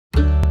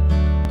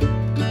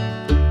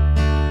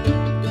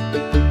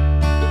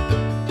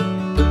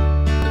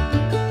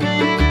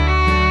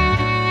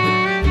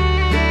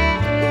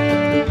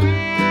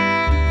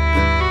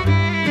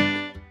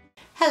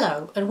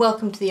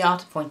welcome to the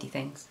Art of Pointy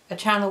Things, a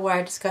channel where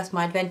I discuss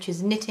my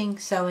adventures in knitting,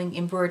 sewing,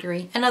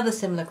 embroidery and other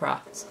similar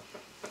crafts.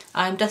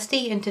 I'm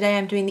Dusty and today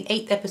I'm doing the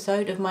 8th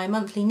episode of my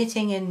monthly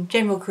knitting and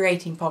general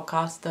creating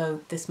podcast, though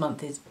this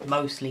month is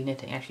mostly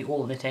knitting, actually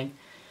all knitting.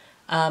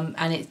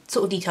 And it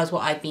sort of details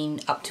what I've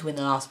been up to in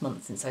the last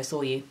month since I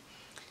saw you.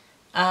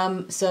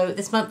 So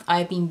this month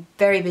I've been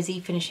very busy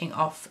finishing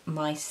off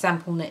my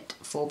sample knit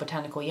for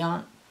Botanical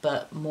Yarn,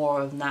 but more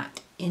on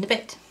that in a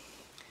bit.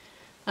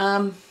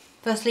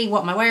 Firstly,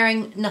 what am I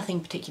wearing?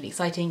 Nothing particularly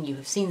exciting. You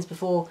have seen this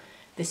before.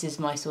 This is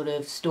my sort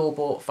of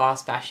store-bought,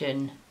 fast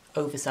fashion,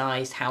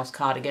 oversized house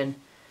cardigan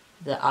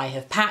that I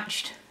have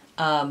patched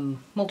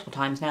multiple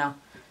times now.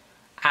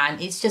 And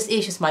it's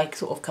just my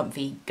sort of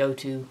comfy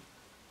go-to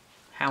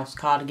house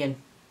cardigan.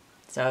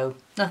 So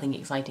nothing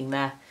exciting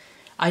there.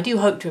 I do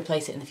hope to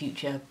replace it in the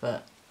future,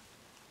 but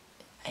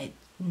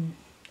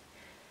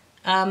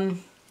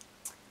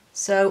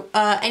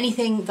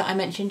anything that I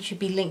mentioned should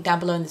be linked down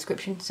below in the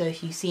description, so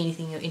if you see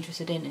anything you're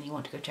interested in and you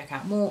want to go check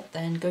out more,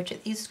 then go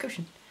check the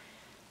description.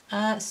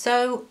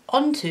 So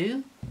on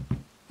to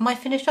my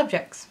finished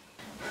objects.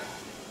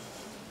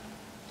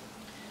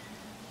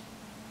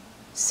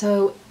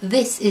 So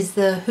this is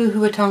the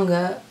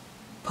Huhuatanga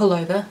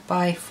Pullover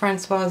by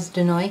Francoise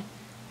Danoy,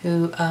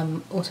 who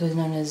also is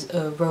known as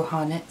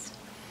Roha Knits.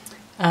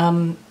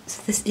 So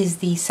this is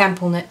the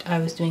sample knit I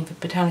was doing for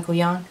Botanical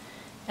Yarn,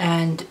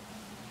 and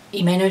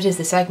you may notice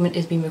the segment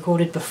is being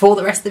recorded before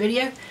the rest of the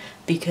video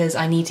because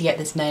I need to get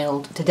this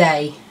mailed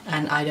today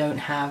and I don't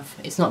have,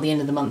 it's not the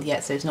end of the month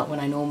yet, so it's not when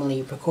I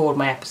normally record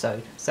my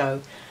episode.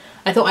 So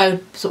I thought I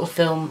would sort of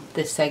film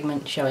this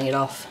segment showing it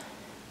off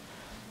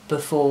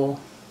before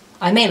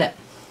I mail it.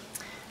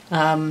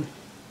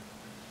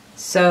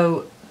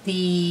 So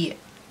the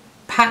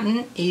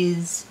pattern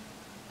is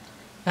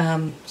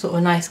sort of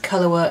a nice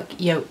colourwork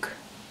yoke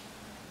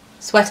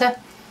sweater.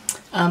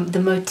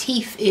 The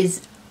motif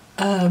is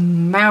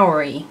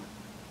Maori.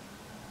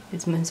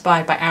 It's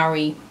inspired by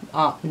Maori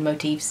art and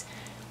motifs.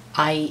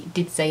 I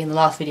did say in the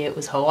last video it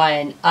was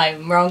Hawaiian.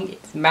 I'm wrong,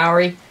 it's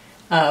Maori.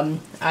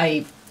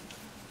 I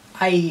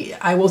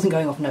wasn't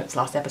going off notes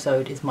last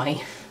episode is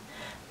my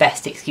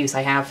best excuse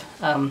I have.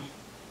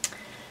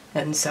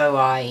 And so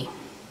I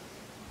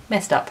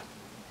messed up.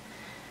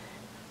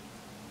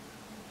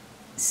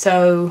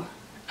 So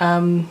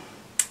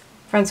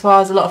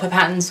Francoise, a lot of her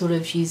patterns sort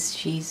of,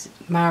 she's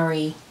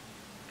Maori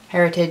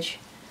heritage,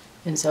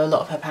 and so a lot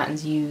of her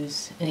patterns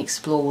use and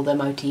explore the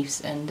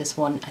motifs, and this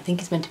one I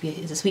think is meant to be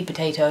is a sweet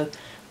potato,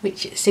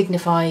 which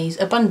signifies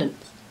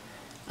abundance,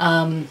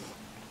 and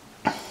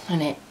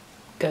it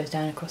goes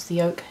down across the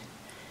yoke.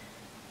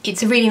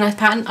 It's a really nice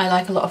pattern. I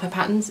like a lot of her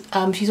patterns.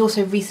 She's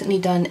also recently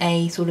done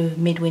a sort of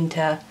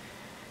midwinter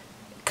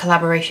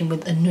collaboration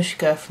with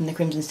Anushka from the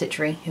Crimson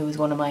Stitchery, who was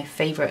one of my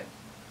favourite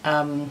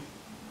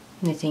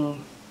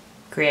knitting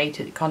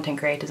content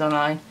creators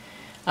online.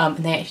 And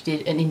they actually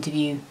did an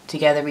interview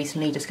together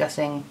recently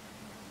discussing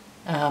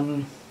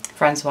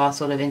Francois'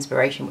 sort of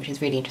inspiration, which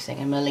is really interesting.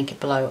 I'm going to link it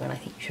below and I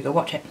think you should go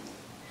watch it.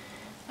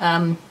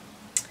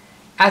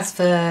 As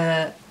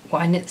for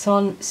what I knit this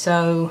on,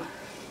 so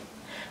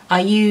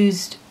I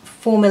used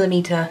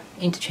 4mm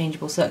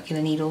interchangeable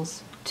circular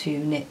needles to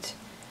knit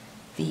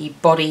the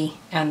body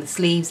and the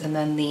sleeves, and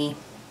then the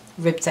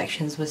rib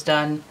sections was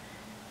done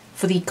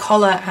for the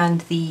collar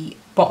and the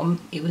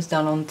bottom. It was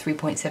done on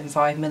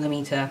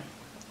 3.75mm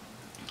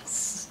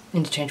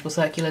interchangeable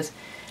circulars.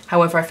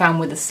 However, I found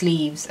with the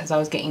sleeves, as I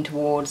was getting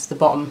towards the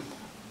bottom,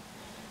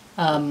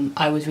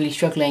 I was really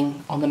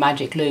struggling on the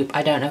magic loop.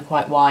 I don't know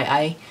quite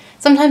why.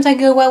 Sometimes I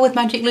go well with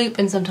magic loop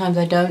and sometimes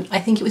I don't. I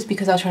think it was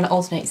because I was trying to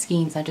alternate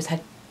skeins. I don't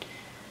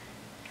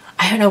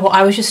know what,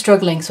 I was just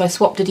struggling, so I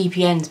swapped to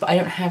DPNs, but I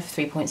don't have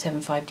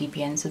 3.75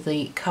 DPNs, so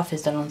the cuff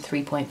is done on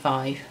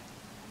 3.5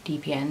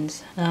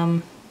 DPNs.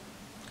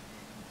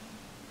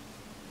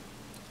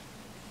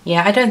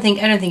 Yeah, I don't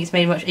think it's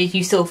made much.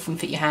 You still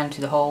fit your hand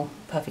through the hole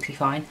perfectly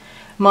fine.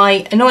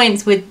 My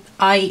annoyance with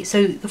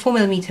so the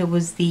 4mm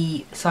was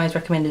the size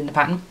recommended in the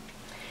pattern,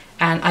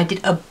 and I did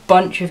a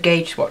bunch of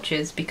gauge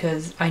swatches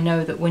because I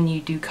know that when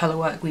you do colour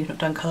work, we've not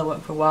done colour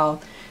work for a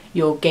while,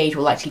 your gauge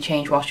will likely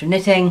change whilst you're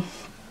knitting.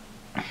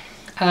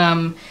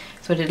 So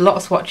I did a lot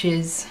of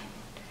swatches,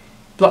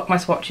 blocked my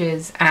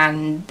swatches,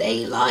 and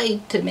they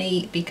lied to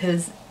me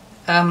because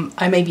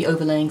I may be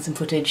overlaying some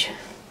footage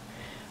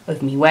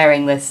of me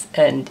wearing this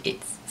and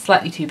it's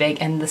slightly too big,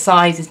 and the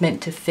size is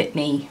meant to fit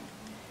me.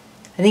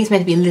 I think it's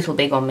meant to be a little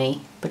big on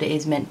me, but it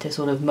is meant to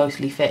sort of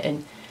mostly fit.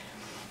 And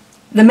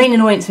the main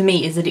annoyance for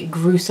me is that it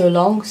grew so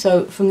long.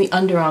 So from the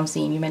underarm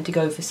seam you're meant to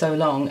go for so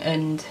long,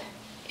 and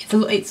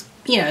it's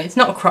you know, it's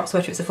not a crop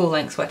sweater, it's a full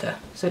length sweater,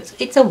 so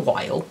it's a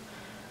while.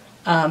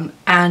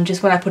 And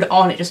just when I put it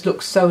on, it just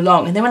looks so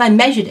long, and then when I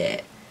measured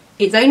it,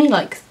 it's only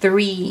like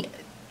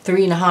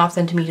 3.5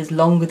 centimeters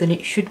longer than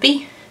it should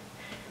be,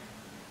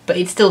 but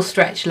it's still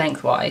stretched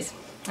lengthwise,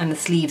 and the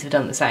sleeves have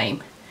done the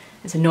same.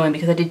 It's annoying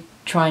because I did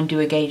try and do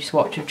a gauge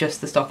swatch of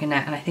just the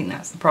stockinette, and I think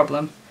that's the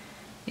problem,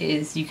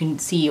 is you can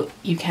see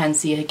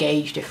a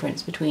gauge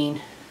difference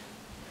between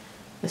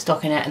the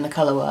stockinette and the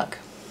colour work.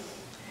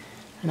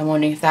 and I'm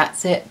wondering if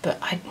that's it,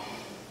 but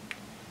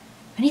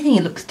anything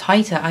it looks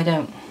tighter, I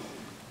don't.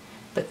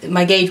 But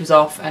my gauge was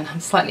off and I'm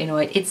slightly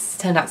annoyed. It's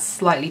turned out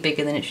slightly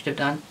bigger than it should have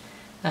done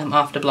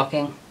after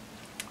blocking.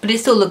 But it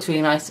still looks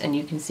really nice, and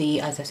you can see,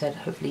 as I said,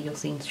 hopefully you'll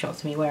see shots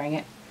of me wearing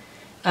it.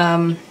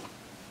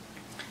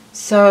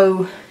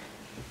 So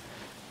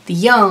the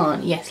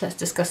yarn, yes, let's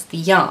discuss the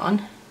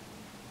yarn,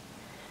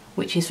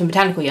 which is from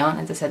Botanical Yarn.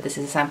 As I said, this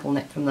is a sample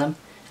knit from them.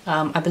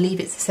 I believe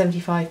it's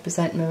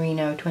 75%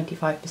 merino,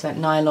 25%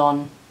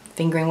 nylon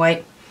fingering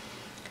weight.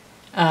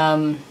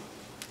 And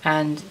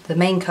the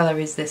main colour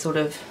is this sort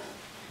of,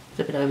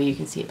 flip it over, you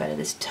can see it better,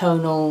 this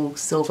tonal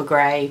silver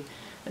grey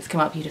that's come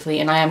out beautifully.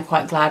 And I am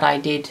quite glad I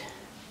did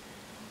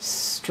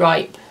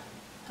stripe.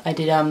 I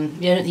did,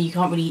 you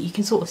can't really, you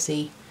can sort of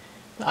see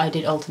that I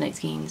did alternate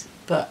skeins,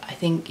 but I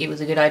think it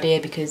was a good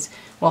idea because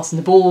whilst in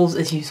the balls,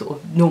 as you sort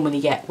of normally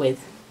get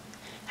with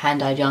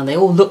hand-dyed yarn, they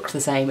all looked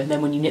the same, and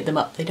then when you knit them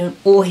up, they don't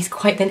always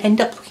quite then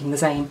end up looking the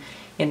same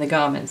in the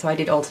garment. So I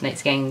did alternate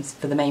skeins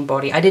for the main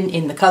body. I didn't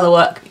in the colour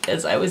work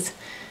because I was,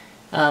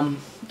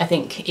 I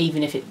think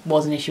even if it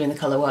was an issue in the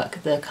colour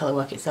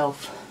work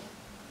itself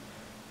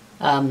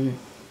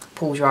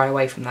pulls your eye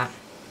away from that.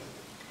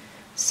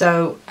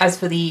 So as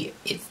for the,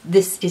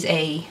 this is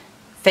a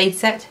fade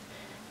set.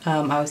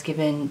 I was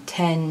given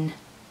 10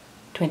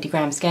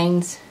 20-gram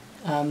skeins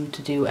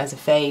to do as a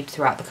fade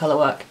throughout the colour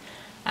work,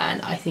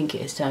 and I think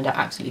it has turned out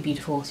absolutely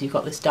beautiful. So you've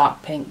got this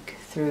dark pink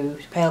through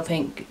to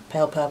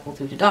pale purple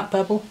through to dark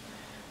purple,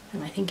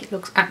 and I think it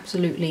looks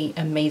absolutely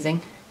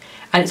amazing.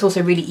 And it's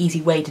also a really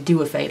easy way to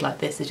do a fade like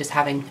this, is just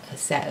having a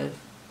set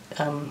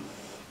of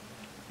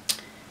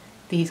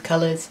these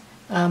colours.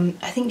 I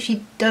think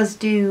she does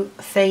do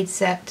a fade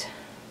set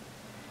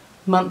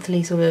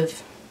monthly, sort of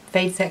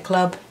fade set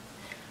club,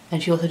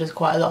 and she also does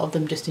quite a lot of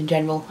them just in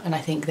general, and I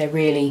think they're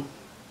really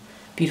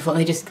beautiful,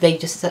 and they're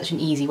just such an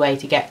easy way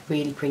to get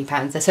really pretty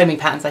patterns. There's so many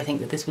patterns I think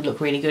that this would look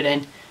really good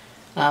in.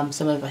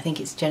 Some of, I think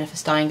it's Jennifer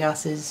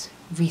Steingass's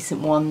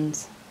recent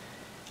ones.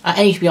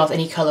 Any, to be honest,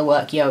 any colour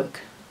work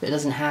yoke that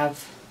doesn't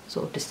have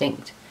sort of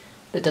distinct,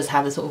 that does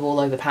have the sort of all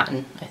over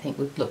pattern, I think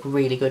would look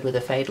really good with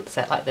a fade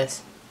set like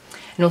this.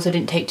 And also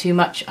didn't take too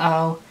much.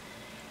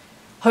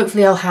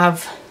 Hopefully I'll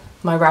have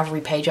my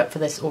Ravelry page up for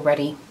this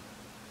already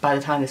by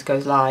the time this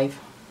goes live.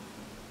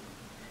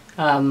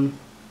 And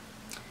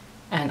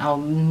I'll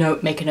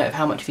make a note of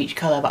how much of each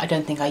colour, but I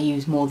don't think I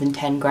use more than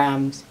 10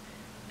 grams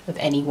of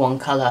any one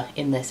colour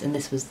in this, and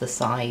this was the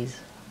size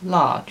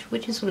large,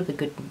 which is sort of a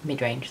good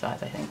mid-range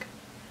size, I think.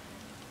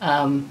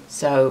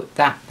 So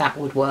that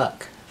would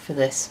work for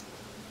this.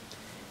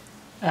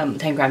 10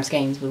 gram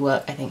skeins would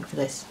work, I think, for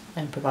this,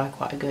 and provide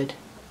quite a good,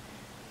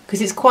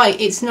 because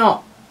it's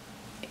not,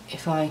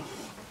 if I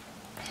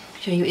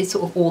show you, it's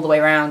sort of all the way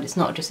around. It's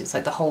not just, it's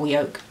like the whole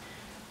yoke,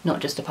 not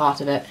just a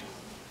part of it.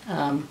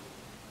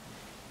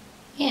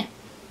 Yeah.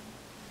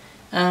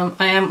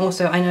 I am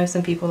also, I know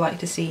some people like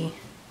to see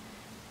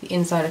the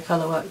inside of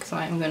colour work, so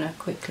I am going to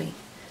quickly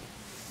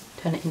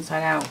turn it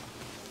inside out.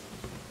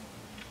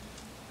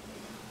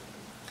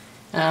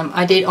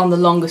 I did, on the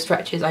longer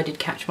stretches, I did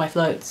catch my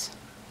floats,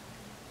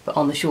 but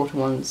on the shorter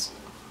ones,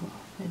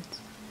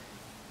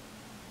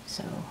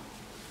 so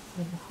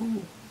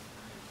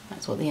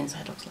that's what the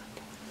inside looks like.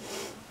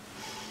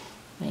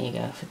 There you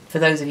go, for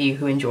those of you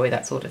who enjoy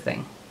that sort of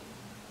thing.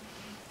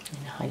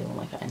 And hide all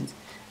my buttons.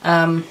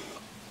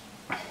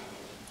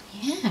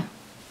 Yeah,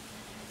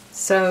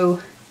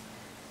 so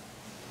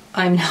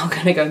I'm now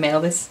going to go mail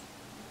this,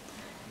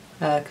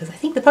 because I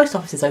think the post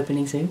office is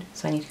opening soon,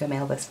 so I need to go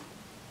mail this.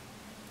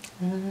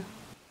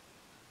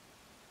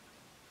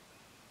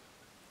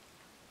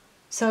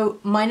 So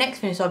my next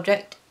finished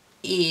object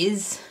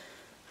is,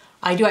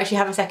 I do actually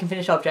have a second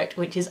finished object,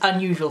 which is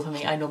unusual for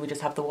me. I normally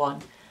just have the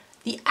one.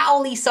 The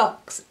Owlie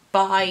Socks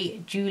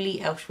by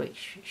Julie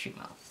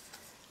Elshwich-Schumer.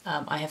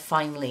 I have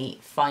finally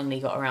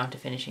got around to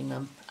finishing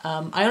them.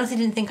 I honestly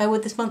didn't think I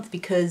would this month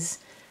because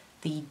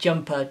the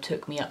jumper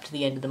took me up to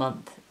the end of the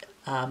month,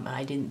 and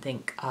I didn't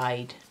think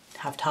I'd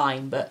have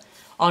time, but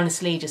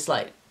honestly, just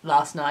like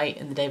last night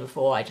and the day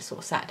before, I just sort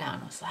of sat down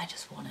and I was like, I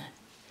just want to,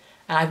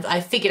 and I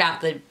figured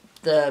out the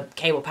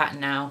cable pattern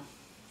now.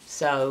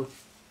 So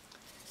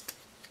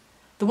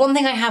the one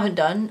thing I haven't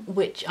done,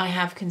 which I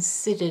have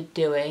considered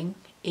doing,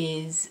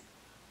 is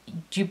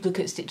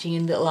duplicate stitching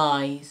in little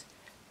eyes,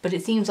 but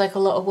it seems like a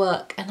lot of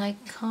work and I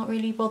can't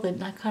really bother,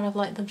 and I kind of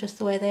like them just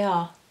the way they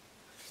are.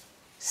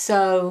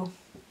 So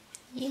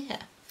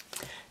yeah,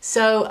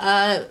 so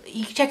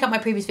you can check out my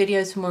previous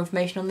videos for more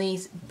information on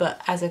these, but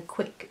as a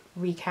quick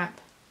recap,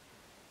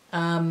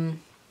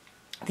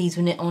 these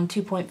were knit on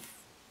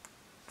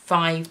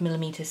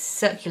 2.5mm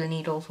circular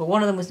needles. Well,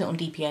 one of them was knit on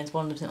DPNs,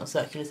 one of them was knit on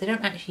circulars. They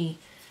don't actually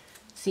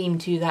seem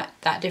to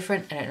that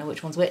different. I don't know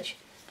which one's which.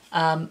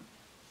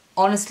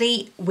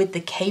 Honestly, with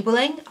the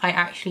cabling, I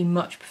actually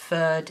much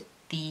preferred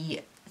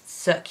the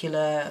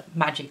circular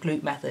magic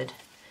loop method.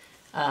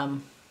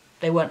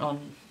 They weren't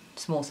on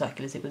small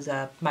circulars, it was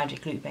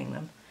magic looping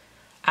them.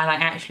 And I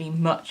actually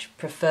much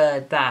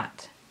preferred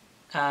that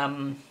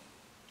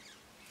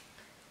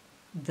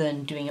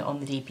than doing it on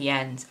the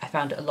DPNs. I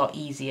found it a lot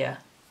easier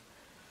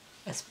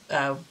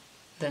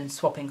than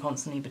swapping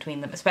constantly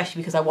between them,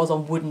 especially because I was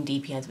on wooden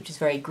DPNs, which is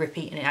very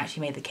grippy, and it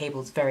actually made the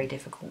cables very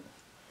difficult.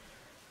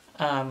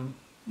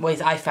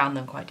 Ways I found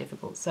them quite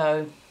difficult.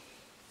 So,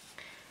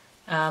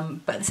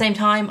 but at the same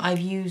time, I've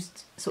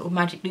used sort of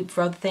magic loop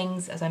for other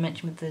things, as I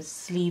mentioned with the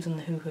sleeves and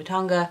the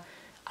Huhuatanga.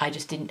 I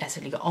just didn't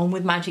necessarily get on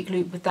with magic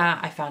loop with that.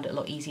 I found it a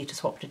lot easier to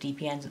swap to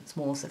DPNs at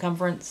small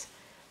circumference.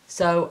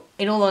 So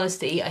in all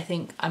honesty, I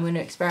think I'm going to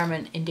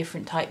experiment in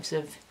different types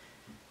of,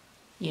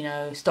 you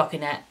know,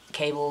 stockinette,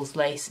 cables,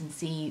 lace, and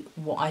see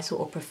what I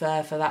sort of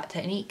prefer for that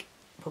technique.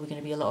 Probably going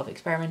to be a lot of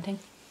experimenting.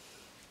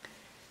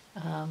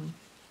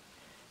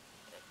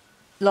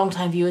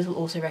 Long-time viewers will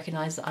also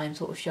recognise that I'm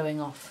sort of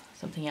showing off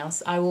something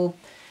else. I will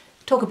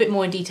talk a bit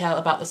more in detail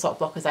about the sock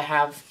blockers I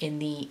have in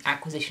the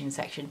acquisition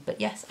section,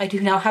 but yes, I do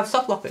now have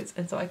sock blockers,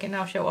 and so I can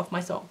now show off my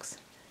socks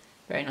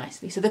very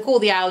nicely. So they're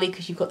called the Owlie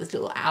because you've got this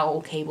little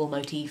owl cable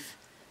motif,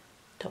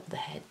 top of the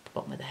head, the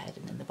bottom of the head,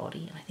 and then the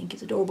body, and I think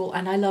it's adorable,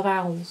 and I love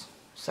owls,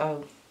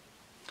 so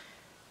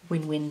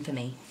win-win for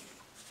me.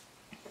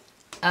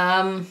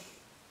 Oh,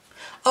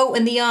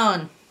 and the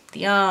yarn. The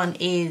yarn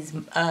is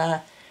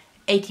 80%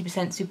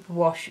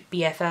 superwash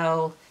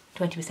BFL,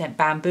 20%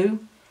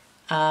 bamboo.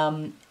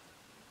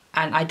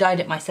 And I dyed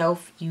it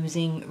myself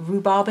using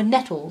rhubarb and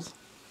nettles.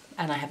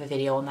 And I have a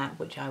video on that,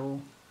 which I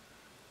will,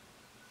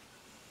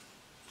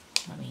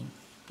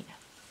 yeah.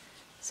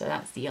 So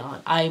that's the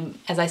yarn.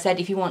 As I said,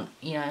 if you want,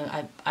 you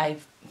know,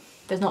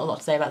 there's not a lot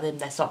to say about them.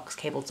 They're socks,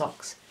 cabled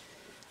socks.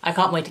 I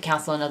can't wait to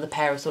cast on another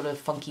pair of sort of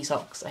funky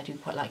socks. I do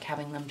quite like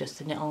having them just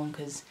to knit on,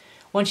 because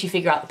once you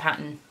figure out the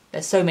pattern,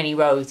 there's so many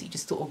rows that you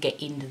just sort of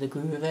get into the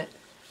groove of it,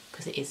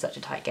 because it is such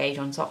a tight gauge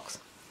on socks.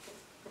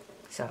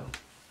 So,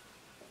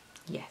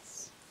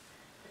 yes.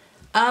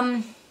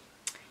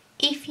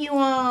 If you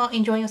are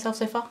enjoying yourself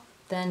so far,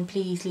 then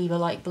please leave a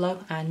like below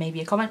and maybe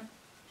a comment,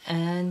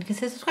 and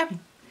consider subscribing.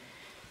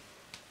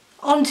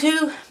 On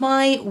to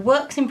my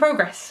works in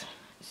progress.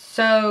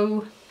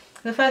 So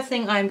the first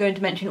thing I'm going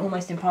to mention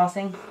almost in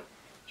passing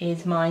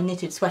is my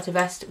knitted sweater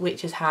vest,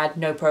 which has had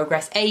no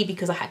progress. A,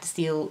 because I had to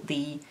steal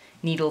the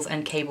needles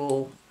and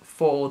cable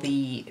for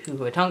the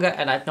Huhuatanga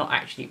and I've not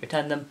actually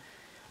returned them.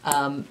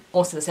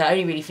 Also, as I said, I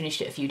only really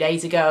finished it a few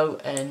days ago,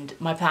 and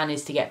my plan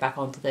is to get back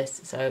onto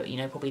this, so, you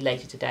know, probably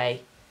later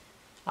today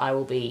I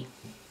will be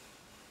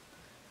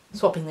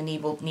swapping the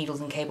needles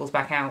and cables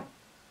back out,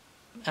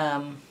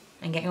 and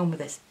getting on with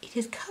this. It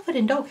is covered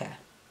in dog hair.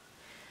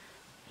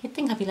 You'd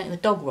think I'd be letting the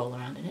dog roll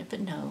around in it, but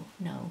no.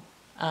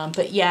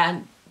 But yeah,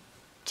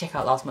 check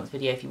out last month's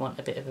video if you want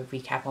a bit of a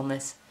recap on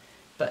this.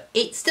 But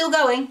it's still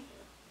going.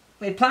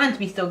 We had planned to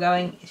be still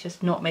going, it's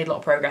just not made a lot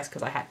of progress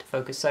because I had to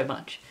focus so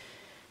much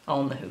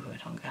on the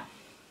Huhuatanga.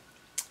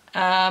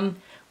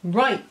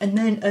 Right, and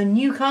then a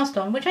new cast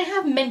on, which I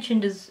have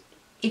mentioned as,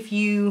 if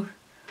you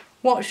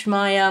watched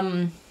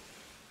my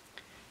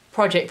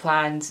project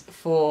plans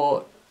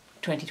for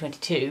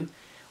 2022,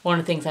 one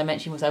of the things I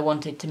mentioned was I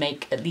wanted to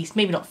make at least,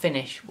 maybe not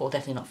finish, well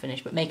definitely not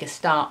finish, but make a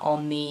start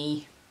on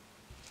the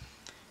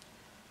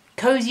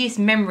Coziest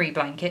Memory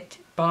blanket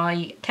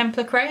by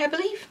Templar Cray, I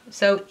believe.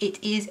 So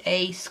it is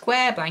a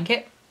square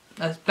blanket,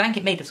 a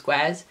blanket made of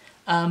squares,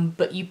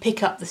 but you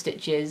pick up the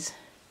stitches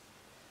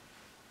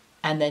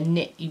and then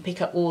knit, you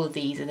pick up all of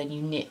these and then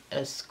you knit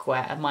a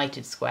square, a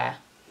mitered square.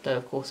 So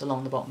of course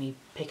along the bottom you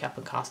pick up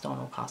and cast on,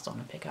 or cast on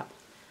and pick up.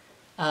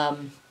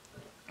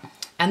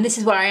 And this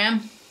is where I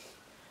am.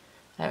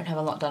 I don't have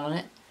a lot done on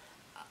it.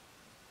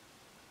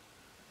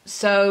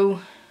 So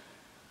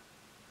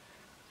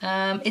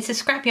it's a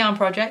scrap yarn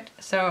project,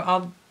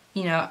 so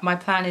my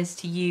plan is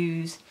to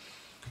use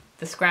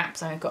the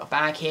scraps. I've got a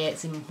bag here,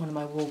 it's in one of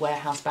my wool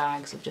warehouse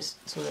bags of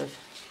just sort of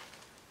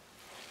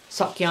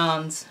sock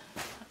yarns.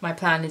 My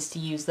plan is to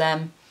use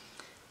them.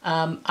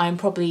 I'm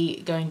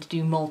probably going to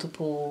do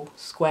multiple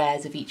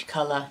squares of each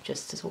colour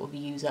just to sort of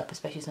use up,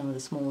 especially some of the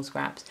small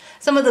scraps.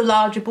 Some of the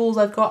larger balls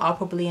I've got I'll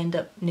probably end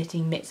up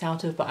knitting mitts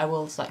out of, but I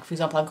will, like for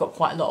example, I've got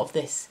quite a lot of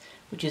this,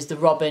 which is the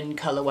Robin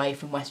colourway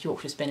from West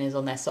Yorkshire Spinners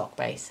on their sock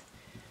base.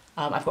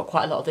 I've got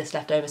quite a lot of this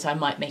left over, so I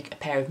might make a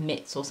pair of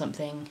mitts or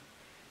something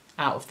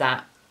out of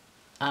that.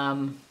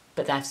 But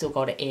then I've still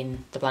got it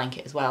in the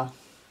blanket as well.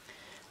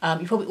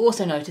 You probably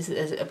also notice that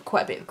there's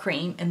quite a bit of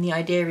cream, and the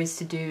idea is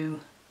to do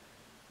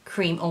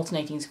cream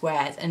alternating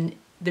squares. And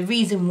the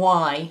reason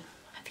why,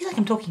 I feel like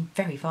I'm talking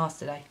very fast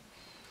today.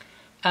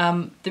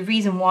 The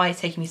reason why it's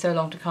taking me so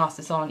long to cast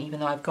this on, even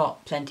though I've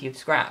got plenty of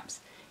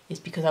scraps, is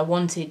because I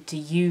wanted to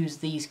use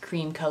these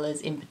cream colours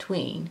in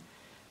between,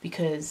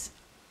 because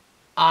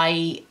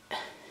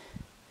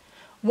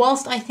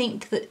whilst I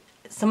think that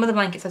some of the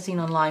blankets I've seen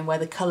online where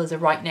the colours are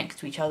right next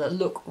to each other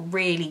look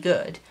really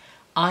good,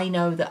 I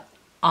know that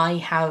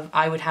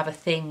I would have a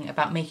thing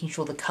about making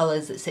sure the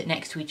colours that sit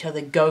next to each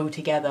other go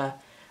together,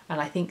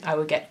 and I think I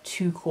would get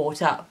too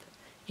caught up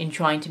in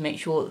trying to make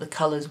sure that the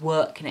colours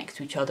work next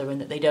to each other and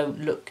that they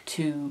don't look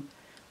too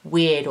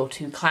weird or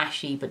too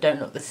clashy but don't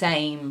look the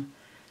same,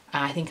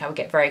 And I think I would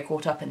get very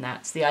caught up in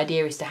that. So the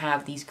idea is to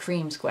have these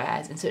cream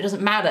squares, and so it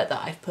doesn't matter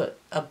that I've put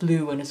a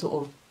blue and a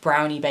sort of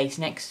brownie base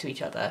next to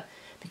each other,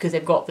 because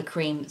they've got the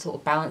cream that sort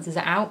of balances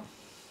it out.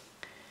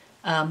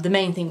 The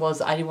main thing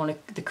was I didn't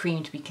want the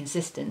cream to be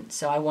consistent,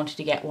 so I wanted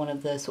to get one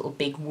of the sort of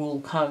big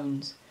wool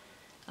cones.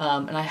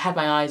 And I had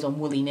my eyes on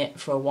woolly knit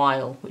for a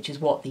while, which is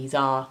what these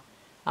are.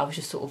 I was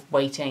just sort of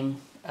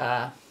waiting,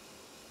 and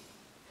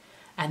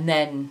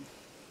then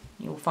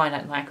you'll find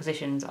out in my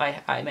acquisitions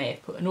I may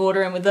have put an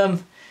order in with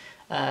them.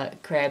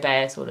 Creer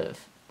Bear sort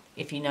of,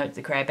 if you know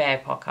the Creer Bear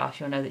podcast,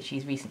 you'll know that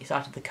she's recently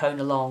started the Cone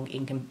Along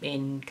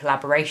in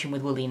collaboration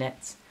with Woolly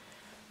Knits,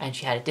 and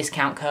she had a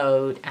discount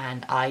code,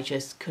 and I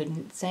just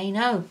couldn't say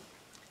no.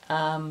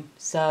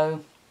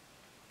 So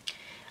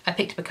I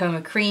picked up a comb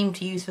of cream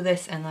to use for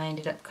this, and I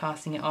ended up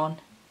casting it on.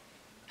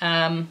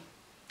 I'm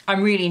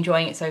really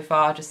enjoying it so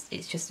far.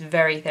 It's just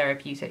very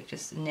therapeutic.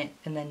 Just knit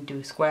and then do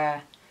a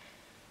square.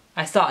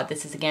 I started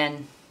this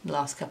again the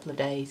last couple of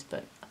days,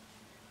 but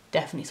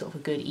definitely sort of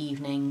a good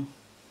evening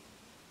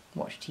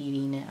watch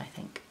TV knit, I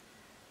think.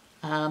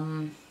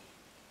 I'm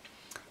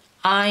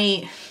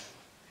going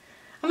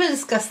to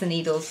discuss the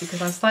needles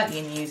because I'm slightly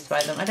amused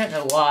by them. I don't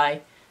know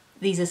why.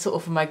 These are sort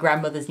of from my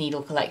grandmother's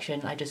needle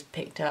collection I just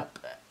picked up.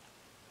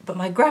 But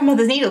my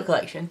grandmother's needle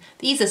collection,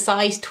 these are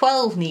size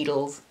 12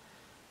 needles.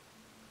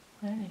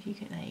 I don't know if you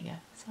can, there you go,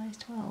 size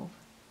 12.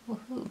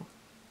 Woohoo.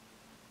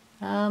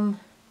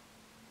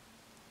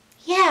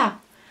 Yeah.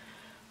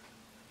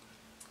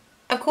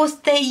 Of course,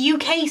 they're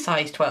UK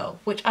size 12,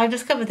 which I've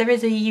discovered there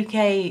is a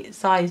UK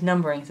size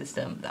numbering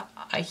system that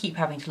I keep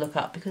having to look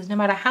up, because no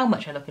matter how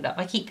much I look it up,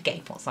 I keep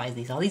forgetting what size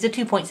these are. These are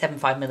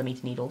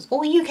 2.75mm needles,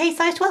 or UK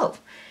size 12.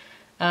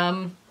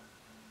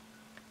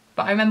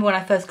 But I remember when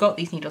I first got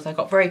these needles, I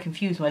got very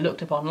confused when I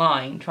looked up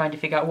online trying to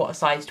figure out what a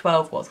size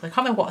 12 was. I can't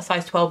remember what a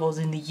size 12 was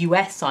in the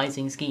US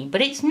sizing scheme,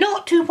 but it's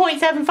not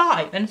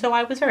 2.75, and so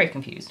I was very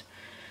confused.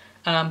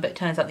 But it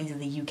turns out these are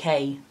the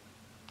UK,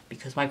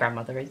 because my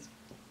grandmother is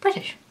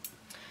British.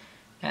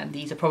 And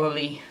these are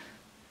probably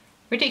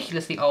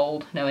ridiculously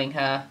old, knowing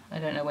her. I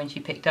don't know when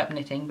she picked up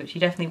knitting, but she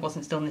definitely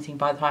wasn't still knitting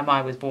by the time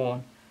I was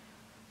born.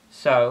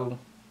 So,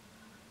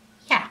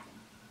 yeah.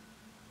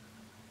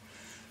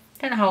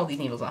 Don't know how old these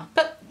needles are,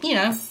 but, you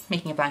know,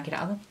 making a blanket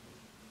out of them.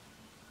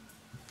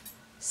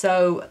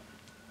 So,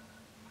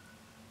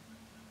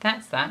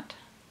 that's that.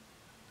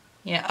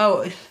 Yeah,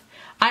 oh,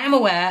 I am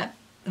aware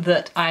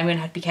that I'm going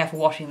to have to be careful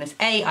washing this.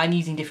 A, I'm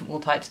using different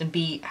wool types, and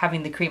B,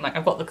 having the cream, like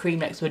I've got the cream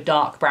next to a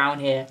dark brown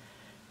here.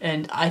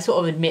 And I sort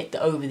of admit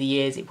that over the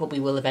years it probably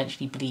will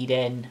eventually bleed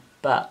in,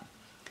 but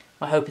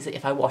my hope is that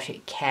if I wash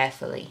it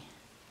carefully,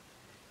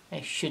 I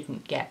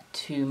shouldn't get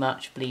too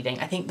much bleeding.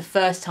 I think the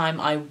first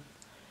time I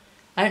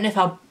don't know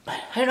how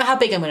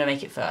big I'm going to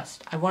make it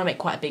first. I want to make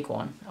quite a big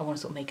one. I want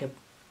to sort of make a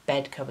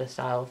bed cover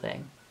style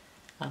thing.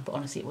 But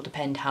honestly, it will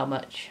depend how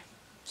much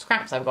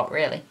scraps I've got,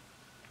 really.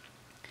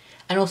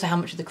 And also how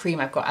much of the cream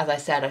I've got. As I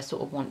said, I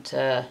sort of want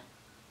to,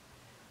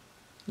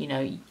 you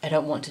know, I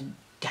don't want to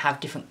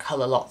have different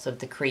colour lots of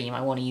the cream.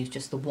 I want to use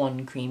just the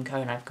one cream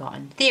cone I've got,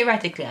 and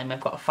theoretically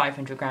I've got a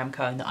 500g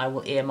cone that I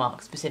will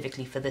earmark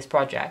specifically for this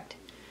project,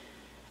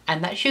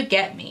 and that should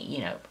get me, you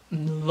know, a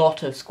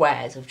lot of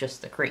squares of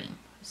just the cream,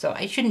 so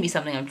it shouldn't be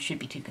something I should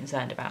be too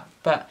concerned about.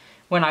 But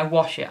when I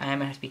wash it, I am going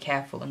to have to be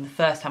careful, and the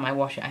first time I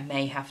wash it I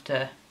may have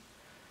to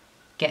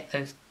get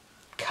those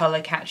colour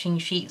catching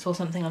sheets or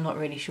something, I'm not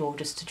really sure,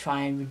 just to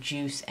try and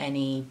reduce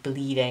any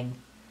bleeding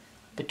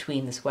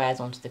between the squares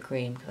onto the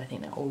cream, because I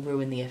think that will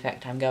ruin the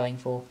effect I'm going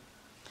for.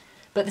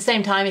 But at the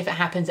same time, if it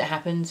happens, it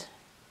happens.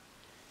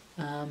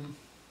 Yeah.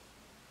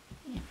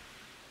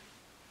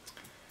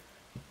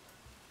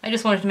 I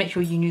just wanted to make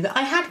sure you knew that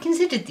I had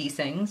considered these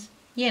things.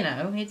 You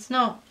know, it's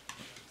not...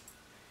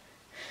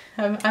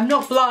 I'm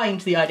not blind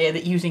to the idea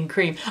that using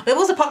cream... There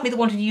was a part of me that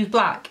wanted to use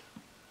black.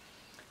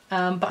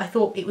 But I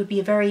thought it would be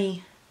a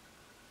very...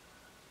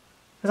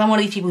 Because I'm one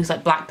of these people who's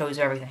like, black goes with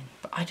everything.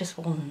 But I just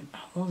wasn't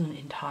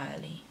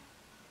entirely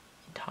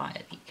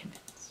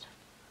convinced.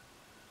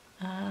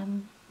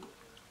 I've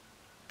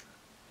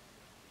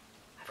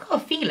got a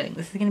feeling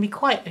this is going to be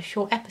quite a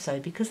short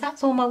episode, because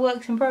that's all my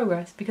works in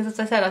progress. Because as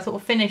I said, I sort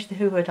of finished the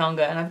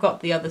Huhuatanga and I've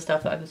got the other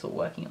stuff that I was sort of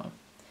working on.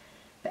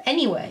 But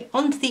anyway,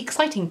 on to the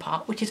exciting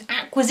part, which is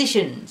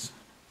acquisitions.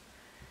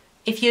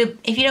 If you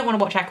don't want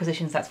to watch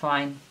acquisitions, that's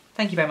fine.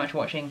 Thank you very much for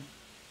watching.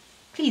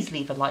 Please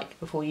leave a like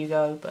before you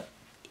go. But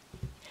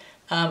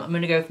I'm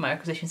going to go for my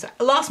acquisitions. So,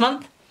 last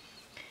month,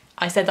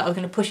 I said that I was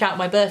going to push out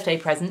my birthday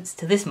presents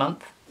to this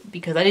month,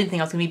 because I didn't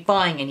think I was going to be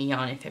buying any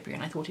yarn in February,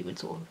 and I thought it would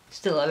sort of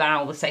still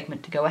allow the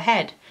segment to go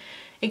ahead.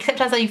 Except,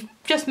 as I've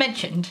just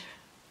mentioned,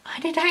 I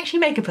did actually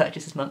make a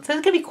purchase this month, so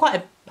there's going to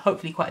be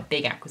hopefully quite a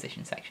big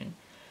acquisition section.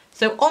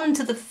 So on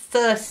to the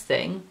first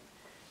thing,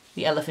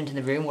 the elephant in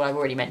the room, what I've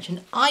already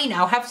mentioned. I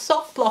now have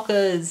sock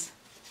blockers!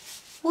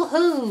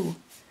 Woohoo!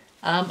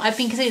 I've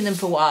been considering them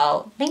for a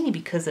while, mainly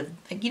because of,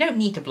 like, you don't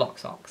need to block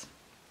socks.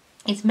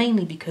 It's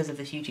mainly because of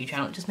this YouTube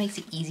channel. It just makes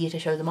it easier to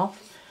show them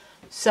off.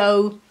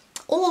 So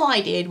all I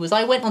did was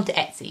I went onto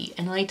Etsy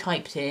and I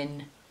typed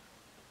in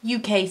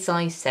UK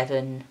size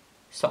 7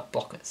 sock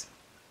blockers,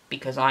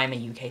 because I'm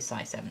a UK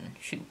size 7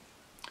 shoe.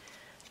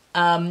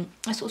 I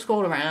sort of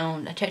scrolled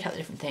around, I checked out the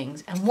different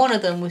things, and one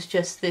of them was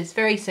just this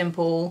very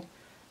simple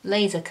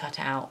laser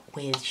cutout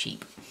with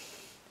sheep.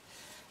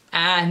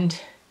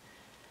 And,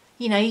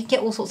 you know, you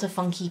get all sorts of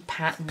funky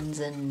patterns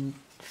and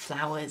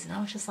flowers, and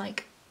I was just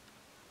like,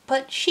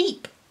 but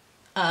sheep.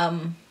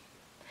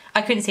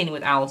 I couldn't see any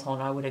with owls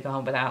on, I would have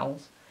gone with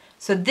owls.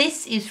 So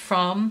this is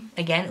from,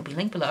 again, it'll be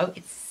linked below,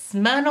 it's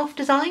Smirnoff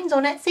Designs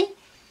on Etsy.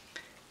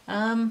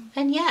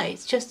 And yeah,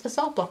 it's just a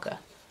sock blocker.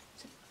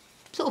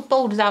 Sort of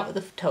boulders out with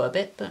the toe a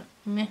bit, but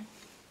meh.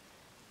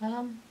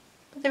 But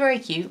they're very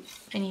cute,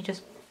 and you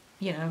just,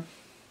 you know,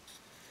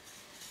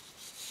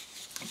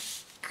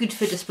 good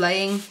for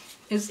displaying.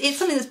 It's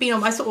something that's been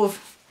on, I sort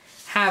of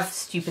have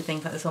stupid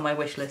things like this on my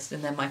wish list,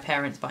 and then my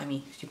parents buy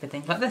me stupid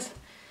things like this.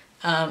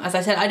 As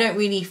I said, I don't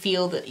really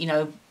feel that, you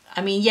know,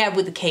 I mean, yeah,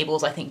 with the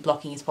cables, I think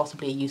blocking is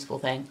possibly a useful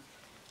thing,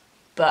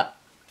 but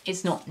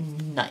it's not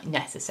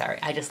necessary.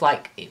 I just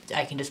like,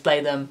 I can display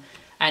them.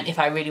 And if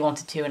I really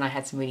wanted to, and I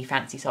had some really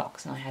fancy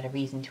socks and I had a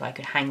reason to, I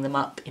could hang them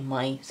up in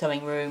my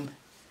sewing room,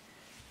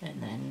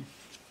 and then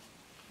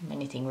my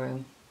knitting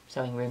room,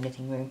 sewing room,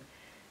 knitting room,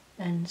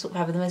 and sort of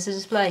have them as a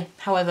display.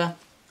 However,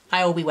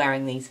 I will be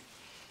wearing these.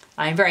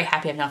 I'm very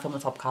happy I've now filmed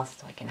the podcast,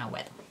 so I can now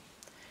wear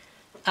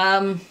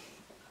them.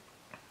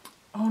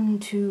 On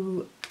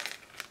to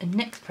the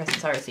next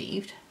presents I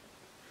received,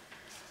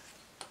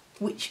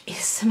 which is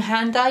some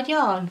hand-dyed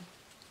yarn.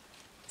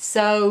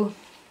 So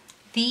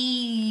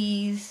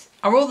these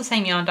are all the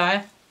same yarn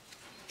dyer.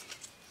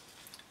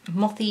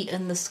 Mothy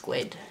and the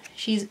Squid.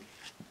 She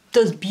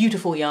does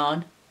beautiful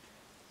yarn.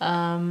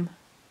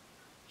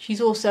 She's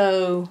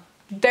also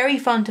very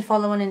fun to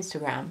follow on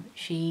Instagram.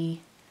 She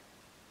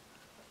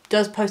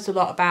does post a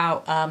lot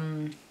about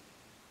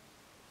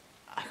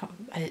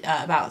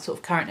about sort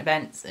of current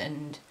events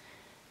and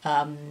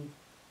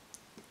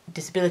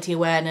disability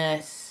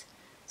awareness,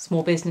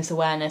 small business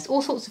awareness,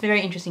 all sorts of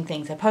very interesting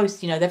things. Her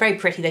posts, you know, they're very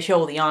pretty, they show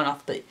all the yarn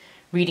off, but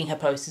reading her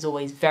posts is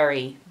always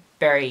very,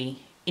 very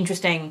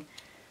interesting.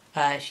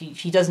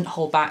 She doesn't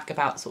hold back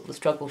about sort of the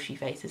struggles she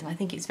faces, and I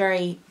think it's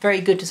very, very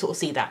good to sort of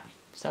see that.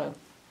 So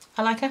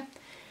I like her.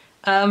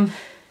 I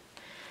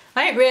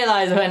didn't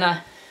realise when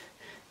there's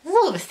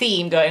sort of a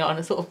theme going on,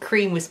 a sort of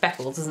cream with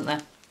speckles, isn't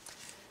there?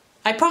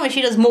 I promise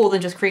she does more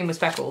than just cream with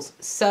speckles.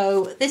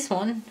 So this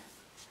one,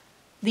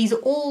 these are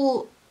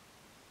all,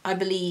 I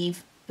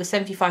believe, the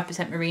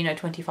 75% merino,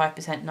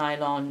 25%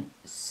 nylon,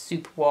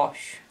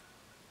 superwash,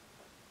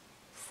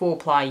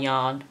 4-ply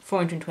yarn,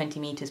 420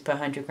 meters per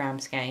 100 gram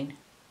skein.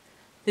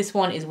 This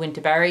one is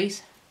winter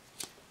berries,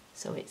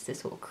 so it's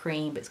this sort of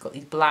cream, but it's got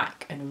these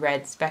black and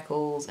red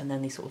speckles, and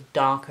then these sort of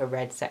darker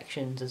red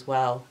sections as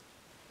well.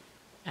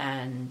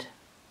 And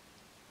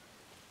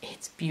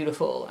it's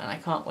beautiful, and I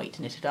can't wait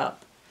to knit it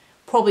up.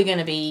 Probably going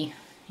to be,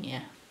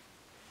 yeah,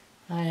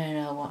 I don't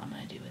know what I'm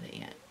going to do with it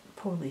yet.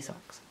 Probably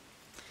socks.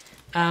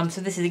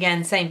 So this is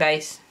again same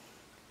base.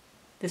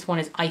 This one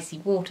is Icy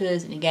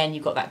Waters, and again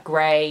you've got that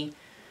grey.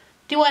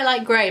 Do I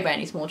like grey by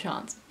any small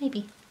chance?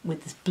 Maybe.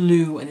 With this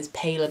blue and this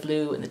paler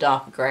blue and the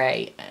darker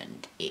grey,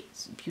 and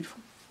it's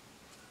beautiful.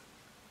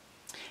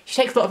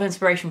 She takes a lot of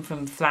inspiration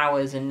from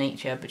flowers and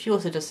nature, but she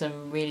also does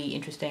some really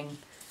interesting.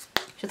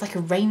 She had like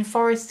a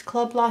rainforest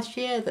club last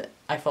year that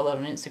I followed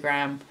on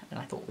Instagram, and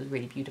I thought was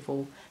really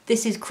beautiful.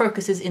 This is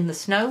Crocuses in the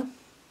Snow.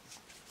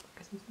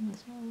 Crocuses in the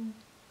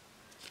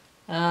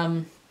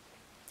Snow.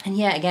 And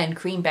yeah, again,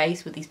 cream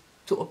base with these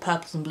sort of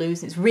purples and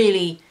blues. It's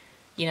really,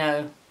 you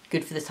know,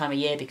 good for this time of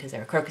year because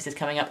there are crocuses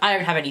coming up. I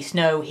don't have any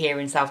snow here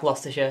in South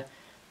Gloucestershire,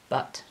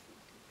 but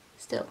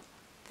still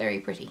very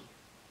pretty,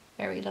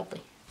 very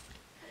lovely.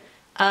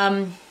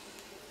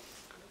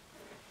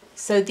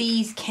 So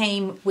these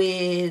came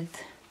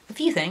with a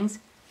few things.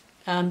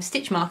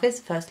 Stitch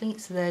markers, firstly.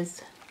 So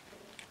there's,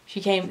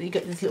 you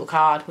got this little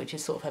card, which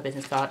is sort of her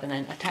business card, and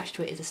then attached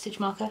to it is a stitch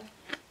marker.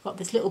 Got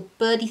this little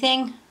birdie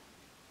thing,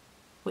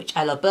 which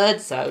I love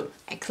birds, so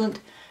excellent.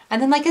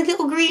 And then like a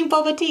little green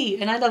boba tea,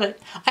 and I love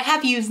it. I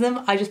have used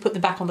them, I just put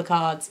them back on the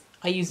cards.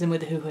 I use them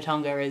with the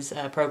Huhuatanga as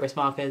progress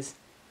markers.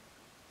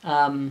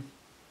 So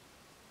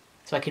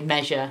I can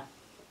measure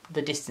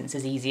the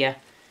distances easier.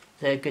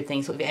 It's a good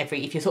thing, sort of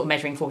if you're sort of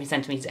measuring 40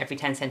 centimetres, every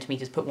 10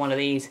 centimetres put one of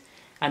these,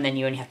 and then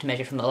you only have to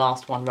measure from the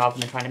last one rather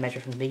than trying to measure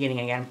from the beginning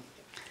again.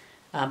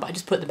 But I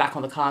just put them back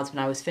on the cards when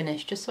I was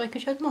finished, just so I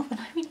could show them off, and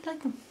I really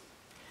like them.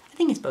 I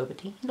think it's boba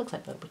tea, it looks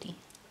like boba tea.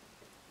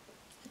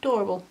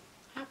 Adorable.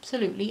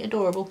 Absolutely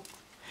adorable.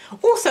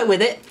 Also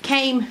with it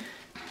came,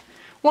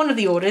 one of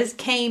the orders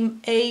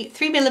came a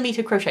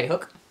 3mm crochet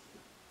hook,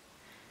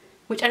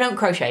 which I don't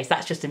crochet, so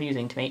that's just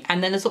amusing to me,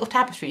 and then a sort of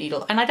tapestry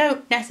needle, and I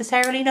don't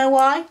necessarily know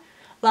why.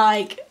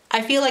 Like,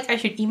 I feel like I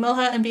should email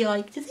her and be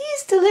like, are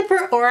these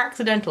deliberate or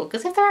accidental?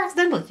 Because if they're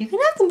accidental, you can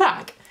have them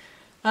back.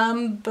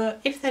 But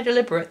if they're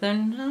deliberate,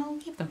 then I'll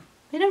give them.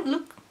 They don't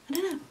look, I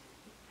don't know.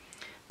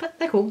 But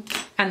they're cool,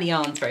 and the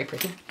yarn's very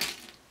pretty.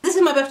 This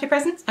is my birthday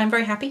presents, I'm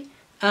very happy.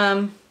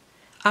 I'm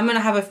going to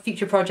have a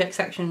future project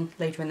section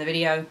later in the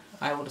video.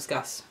 I will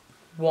discuss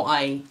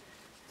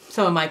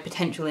some of my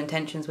potential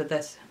intentions with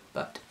this,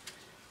 but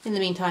in the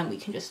meantime we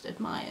can just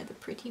admire the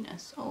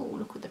prettiness. Oh,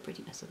 look at the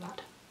prettiness of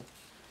that.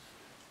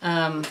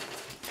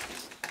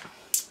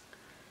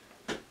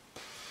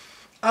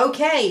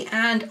 Okay,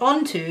 and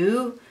on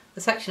to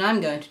the section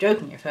I'm going to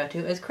jokingly refer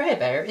to as Cray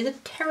Bear is a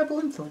terrible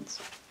influence.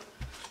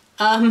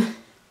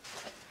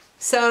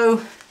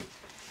 So,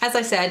 as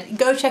I said,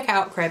 go check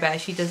out Cray Bear.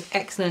 She does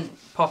excellent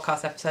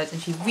podcast episodes,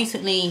 and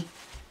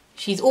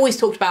she's always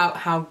talked about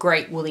how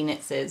great Woolly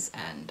Knits is,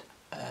 and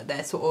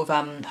they're sort of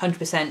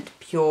 100%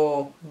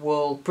 pure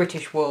wool,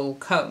 British wool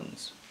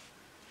cones,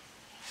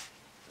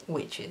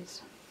 which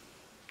is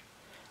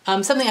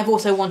something I've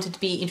also wanted to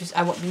be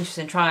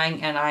interested in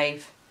trying, and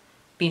I've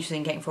been interested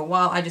in getting for a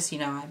while. I just, you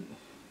know,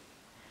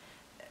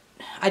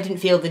 I didn't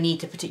feel the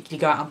need to particularly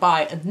go out and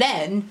buy it. And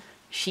then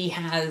she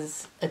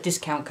has a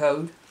discount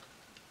code,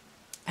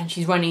 and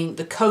she's running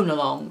the cone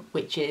along,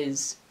 which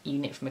is you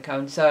knit from a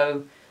cone.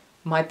 So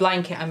my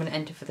blanket I'm going to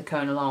enter for the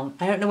cone along.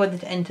 I don't know whether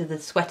to enter the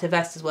sweater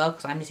vest as well,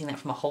 because I'm knitting that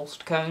from a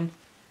Holst cone.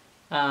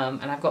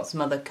 And I've got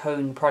some other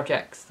cone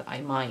projects that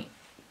I might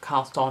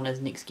cast on as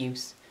an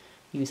excuse.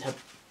 Use her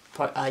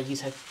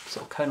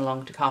sort of cone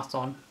along to cast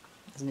on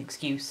as an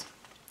excuse.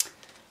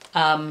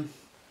 But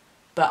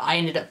I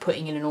ended up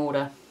putting in an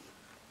order,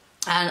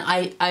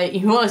 and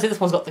you want to say this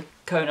one's got the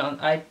cone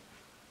on.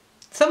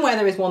 Somewhere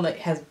there is one that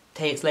has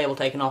its label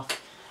taken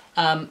off.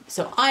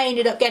 So I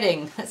ended up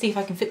getting, let's see if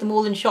I can fit them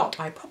all in shot.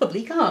 I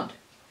probably can't.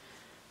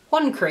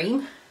 One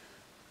cream,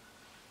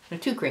 no,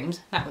 2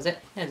 creams, that was it.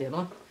 There's the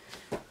other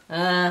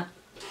one.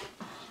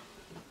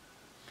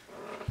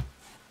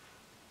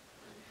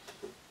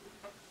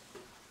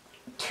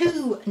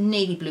 2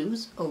 navy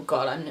blues. Oh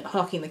god, I'm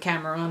hocking the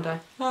camera, aren't I?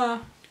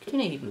 2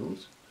 navy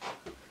blues.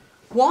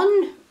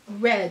 1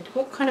 red.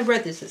 What kind of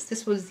red is this?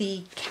 This was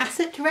the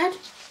Casset red.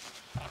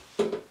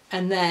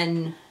 And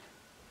then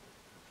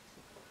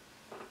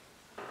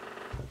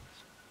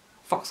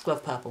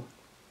foxglove purple.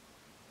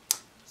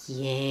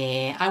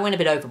 Yeah, I went a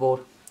bit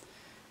overboard.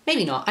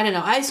 Maybe not, I don't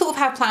know. I sort of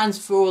have plans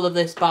for all of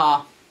this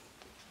bar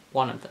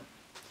one of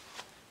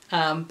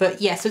them.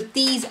 But yeah, so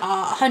these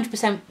are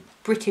 100%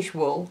 British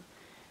wool.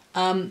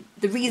 The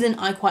reason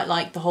I quite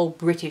like the whole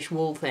British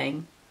wool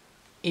thing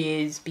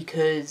is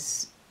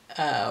because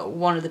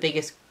one of the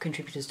biggest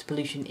contributors to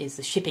pollution is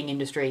the shipping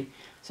industry.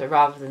 So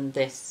rather than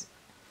this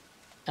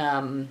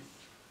being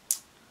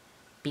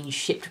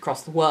shipped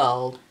across the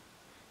world,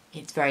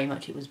 it's very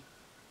much, it was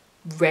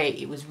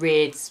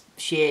reared,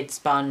 sheared,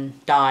 spun,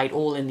 dyed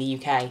all in the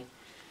UK,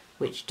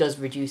 which does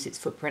reduce its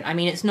footprint. I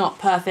mean, it's not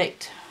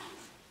perfect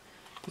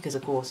because,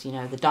 of course, you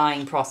know, the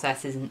dyeing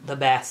process isn't the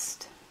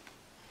best,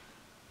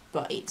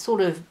 but it's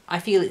sort of, I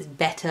feel it's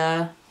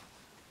better.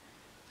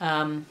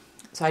 So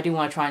I do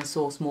want to try and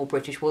source more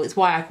British wool. It's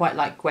why I quite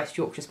like West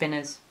Yorkshire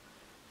Spinners,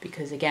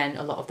 because again,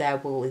 a lot of their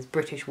wool is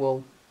British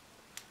wool.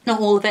 Not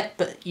all of it,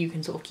 but you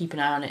can sort of keep an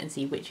eye on it and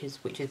see which is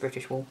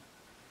British wool.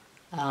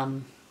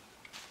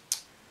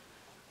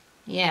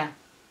 Yeah.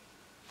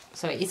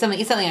 So it's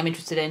something I'm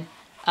interested in.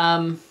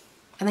 And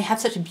they have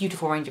such a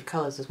beautiful range of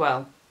colours as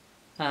well.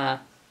 I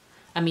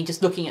mean,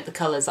 just looking at the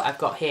colours that I've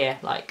got here,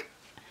 like,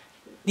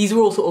 these are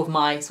all sort of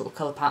my sort of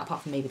colour palette,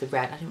 apart from maybe the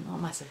red. I don't know,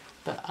 massive.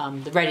 But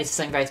the red is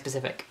something very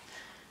specific.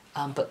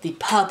 But the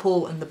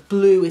purple and the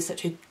blue is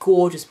such a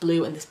gorgeous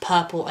blue, and this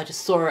purple, I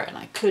just saw it and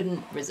I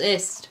couldn't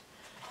resist.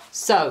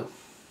 So,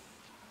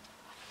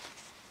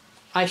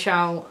 I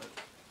shall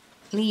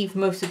leave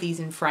most of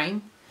these in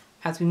frame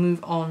as we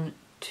move on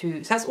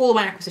to, so that's all of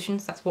my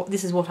acquisitions,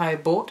 this is what I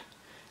bought.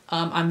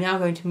 I'm now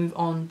going to move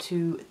on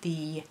to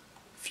the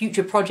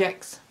future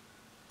projects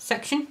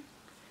section,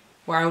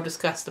 where I will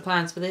discuss the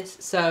plans for this.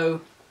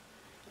 So,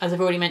 as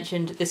I've already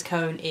mentioned, this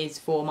cone is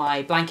for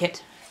my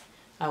blanket.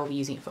 I will be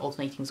using it for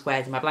alternating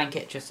squares in my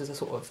blanket, just as a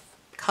sort of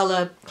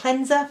colour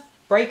cleanser,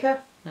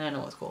 breaker, I don't know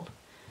what it's called.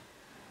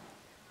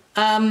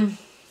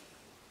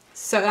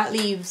 So that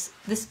leaves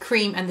this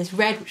cream and this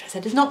red, which I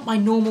said is not my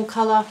normal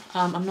colour.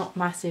 I'm not a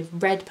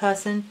massive red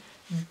person,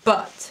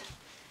 but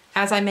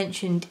as I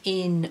mentioned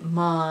in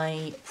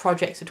my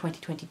projects for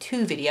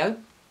 2022 video,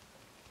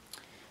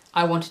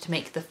 I wanted to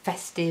make the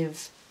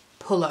festive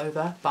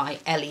pullover by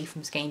Ellie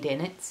from Skein Deer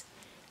Knits,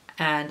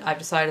 and I've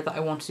decided that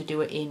I wanted to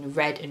do it in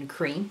red and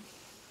cream.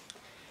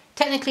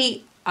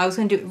 Technically, I was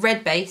going to do it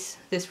red base,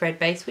 this red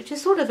base, which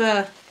is sort of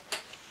a,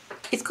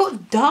 it's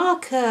got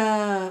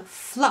darker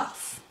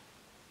fluff.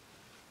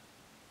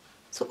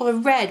 Sort of a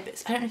red,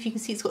 but I don't know if you can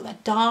see, it's got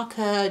that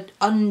darker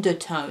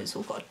undertone. It's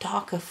sort of got a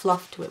darker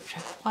fluff to it, which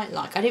I quite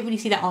like. I didn't really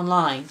see that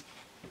online.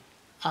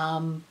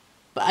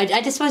 But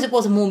I just suppose it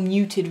was a more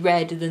muted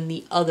red than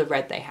the other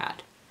red they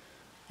had.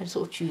 I just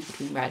sort of choose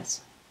between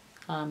reds.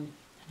 And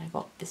I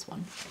got this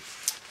one.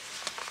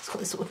 It's got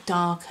this sort of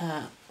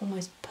darker,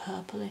 almost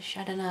purplish,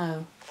 I don't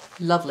know.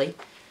 Lovely.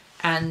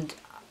 And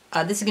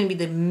this is going to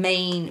be the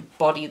main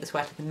body of the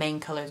sweater. The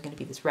main colour is going to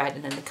be this red,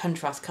 and then the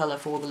contrast colour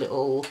for all the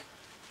little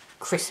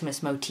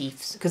Christmas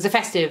motifs. Because the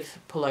festive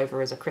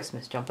pullover is a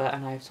Christmas jumper,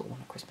 and I sort of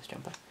want a Christmas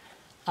jumper.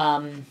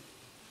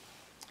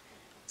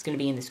 It's going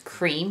to be in this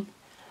cream.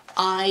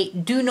 I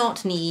do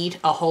not need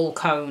a whole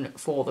cone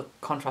for the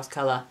contrast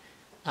colour.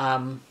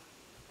 I'm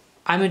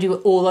going to do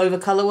it all over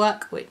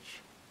colourwork, which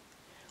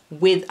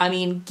I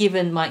mean,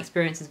 given my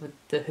experiences with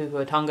the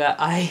Huhuatanga,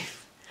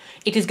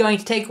 it is going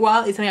to take a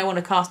while. It's something I want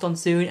to cast on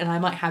soon, and I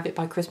might have it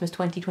by Christmas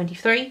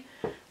 2023.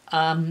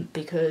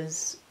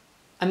 Because,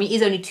 I mean, it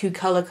is only 2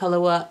 colour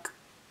work,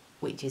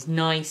 which is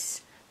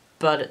nice,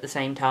 but at the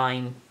same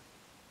time,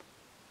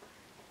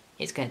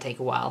 it's going to take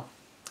a while.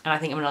 And I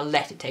think I'm going to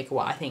let it take a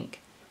while. I think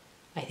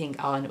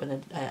I'll end up with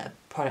a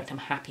product I'm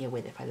happier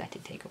with if I let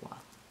it take a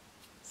while.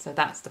 So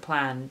that's the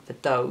plan for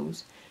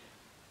those.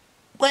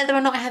 Whether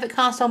or not I have it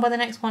cast on by the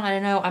next one, I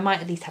don't know. I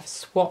might at least have a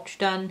swatch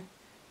done,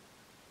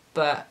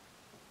 but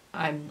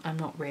I'm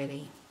not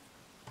really.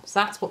 So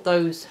that's what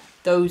those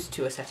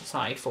 2 are set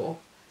aside for.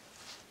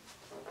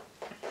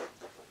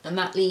 And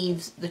that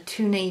leaves the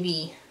 2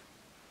 navy,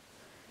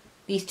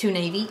 these 2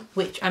 navy,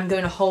 which I'm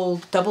going to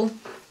hold double,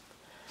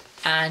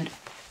 and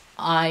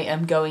I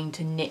am going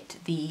to knit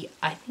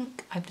I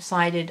think I've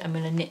decided I'm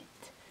going to knit,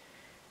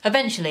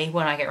 eventually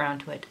when I get around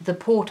to it, the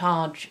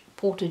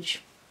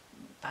portage,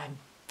 I'm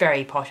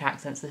very posh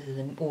accents, this is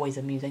always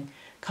amusing,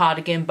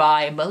 cardigan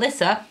by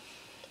Melissa.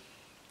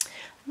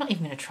 I'm not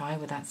even going to try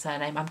with that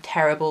surname. I'm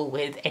terrible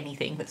with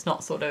anything that's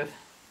not sort of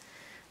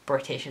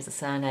British as a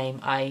surname.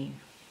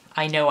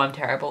 I know I'm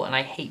terrible and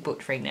I hate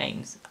butchering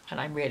names, and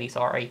I'm really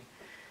sorry.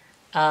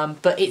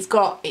 But it's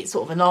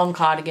sort of a long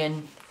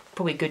cardigan,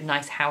 probably a good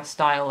nice house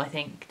style, I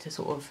think, to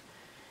sort of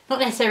not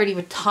necessarily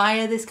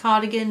retire this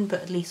cardigan,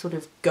 but at least sort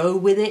of go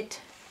with it.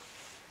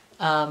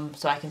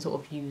 So I can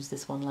sort of use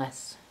this one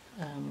less.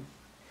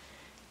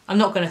 I'm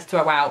not going to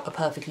throw out a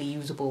perfectly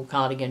usable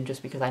cardigan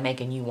just because I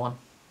make a new one.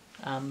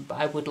 But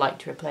I would like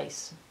to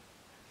replace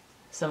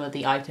some of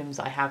the items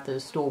I have that are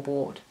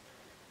store-bought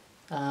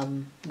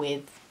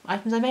with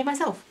items I made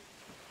myself.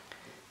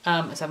 So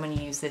I'm going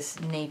to use this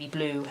navy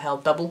blue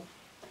held double.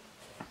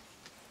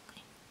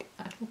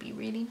 That will be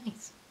really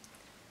nice.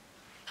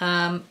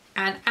 And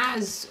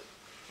as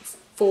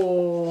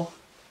for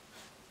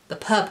the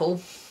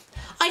purple,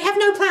 I have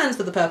no plans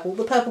for the purple.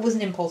 The purple was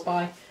an impulse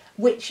buy,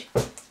 which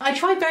I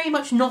try very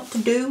much not to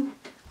do.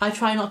 I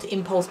try not to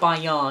impulse buy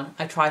yarn.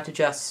 I try to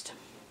just,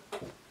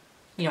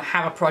 you know,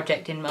 have a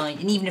project in mind.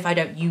 And even if I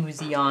don't use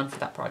the yarn for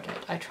that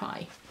project, I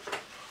try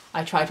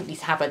to at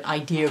least have an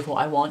idea of what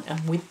I want.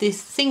 And with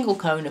this single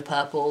cone of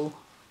purple,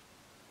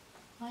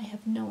 I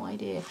have no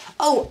idea.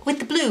 Oh, with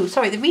the blue,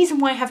 sorry, the reason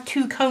why I have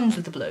 2 cones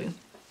with the blue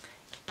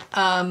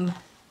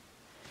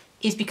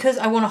is because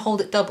I want to hold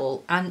it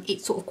double, and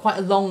it's sort of quite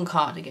a long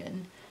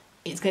cardigan.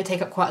 It's going to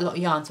take up quite a lot of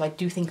yarn, so I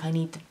do think I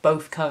need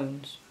both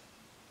cones.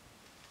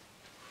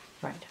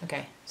 Right,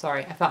 okay,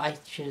 sorry, I thought I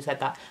should have said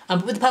that.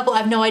 But with the purple, I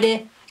have no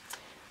idea.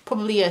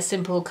 Probably a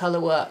simple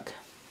colourwork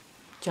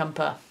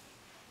jumper.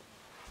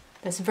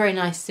 There's some very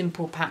nice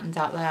simple patterns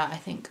out there. I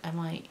think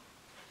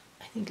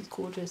it's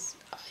gorgeous.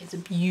 It's a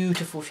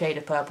beautiful shade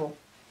of purple.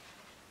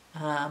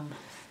 I'm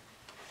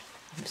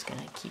just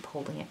gonna keep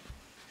holding it.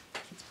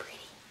 It's pretty.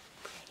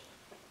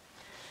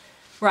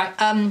 Right,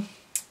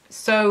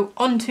 so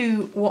on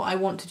to what I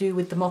want to do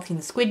with the Moth and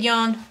the Squid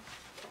yarn.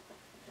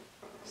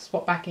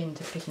 Swap back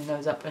into picking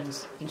those up and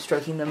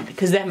stroking them,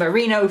 because they're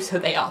merino, so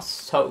they are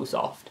so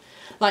soft.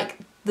 Like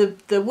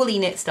the woolly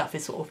knit stuff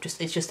is sort of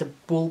just a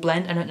wool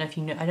blend. I don't know if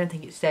you know, I don't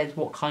think it says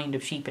what kind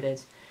of sheep it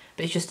is,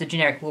 but it's just a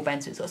generic wool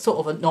blend, so it's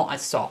sort of not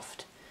as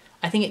soft.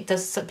 I think it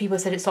does, people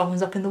have said it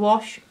softens up in the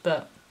wash,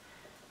 but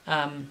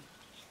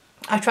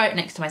I tried it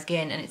next to my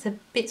skin and it's a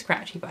bit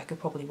scratchy, but I could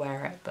probably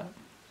wear it, but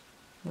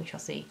we shall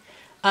see.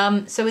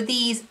 So with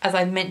these, as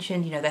I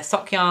mentioned, you know, they're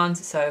sock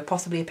yarns, so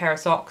possibly a pair of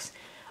socks.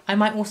 I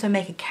might also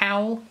make a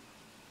cowl.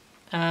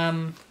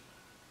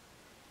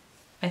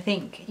 I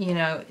think, you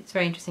know, it's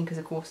very interesting because,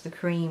 of course, the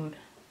cream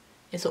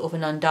is sort of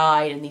an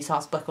undyed and these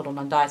are speckled on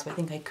undyed, so I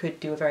think I could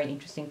do a very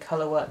interesting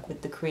colour work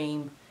with the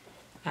cream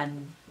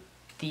and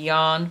the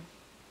yarn.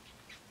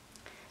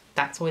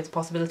 That's always a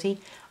possibility.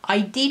 I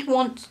did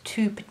want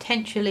to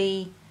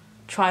potentially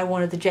try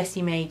one of the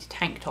Jessie made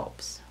tank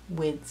tops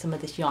with some of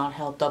this yarn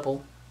held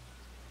double.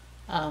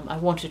 I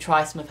wanted to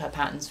try some of her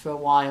patterns for a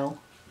while.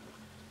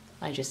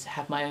 I just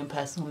have my own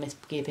personal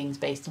misgivings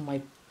based on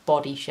my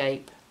body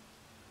shape.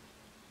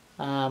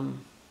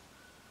 Mainly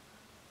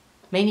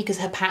because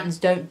her patterns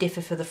don't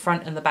differ for the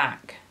front and the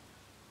back.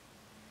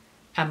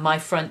 And my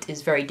front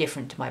is very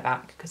different to my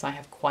back because I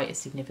have quite a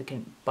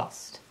significant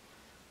bust.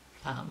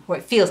 Well,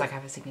 it feels like I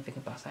have a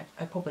significant bust.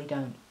 I probably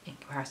don't in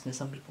comparison to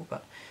some people,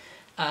 but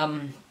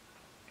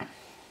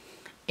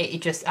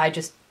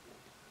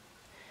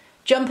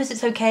jumpers,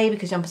 it's okay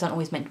because jumpers aren't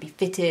always meant to be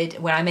fitted.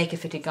 When I make a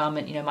fitted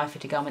garment, you know, my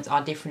fitted garments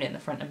are different in the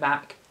front and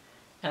back,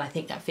 and I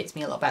think that fits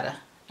me a lot better.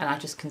 And I'm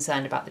just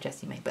concerned about the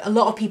Jessie made. But a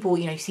lot of people,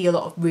 you know, you see a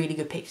lot of really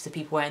good pictures of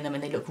people wearing them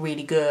and they look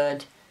really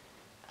good.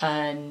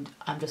 And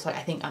I'm just like,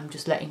 I think I'm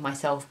just letting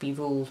myself be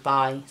ruled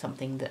by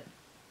something that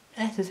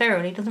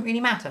necessarily doesn't really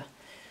matter.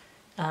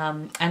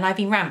 And I've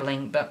been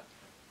rambling, but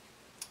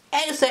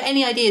also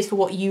any ideas for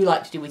what you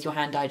like to do with your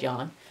hand-dyed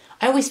yarn?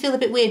 I always feel a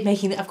bit weird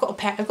making that. I've got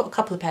a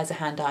couple of pairs of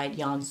hand-dyed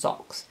yarn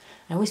socks,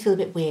 I always feel a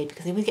bit weird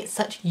because they always get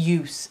such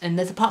use, and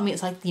there's a part of me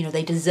that's like, you know,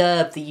 they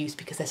deserve the use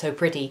because they're so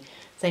pretty. At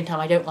the same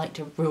time, I don't like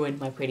to ruin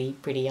my pretty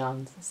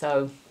yarns.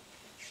 So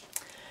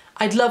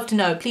I'd love to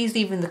know, please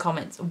leave in the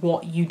comments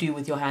what you do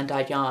with your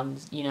hand-dyed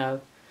yarns, you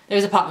know.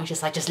 There's a part of me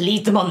just like, just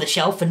leave them on the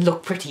shelf and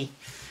look pretty.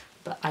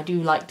 But I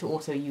do like to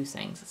also use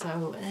things.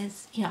 So,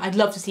 you know, I'd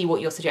love to see what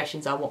your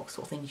suggestions are, what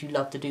sort of things you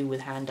love to do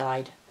with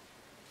hand-dyed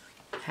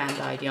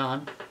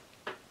yarn.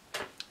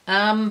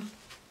 I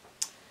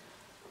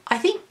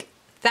think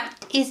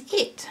that is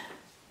it.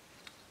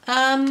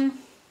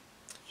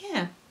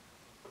 Yeah.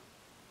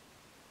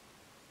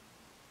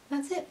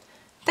 That's it.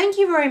 Thank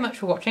you very much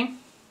for watching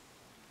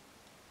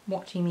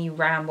me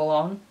ramble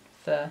on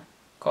for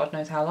God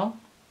knows how long.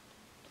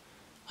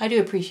 I do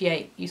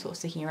appreciate you sort of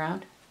sticking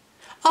around.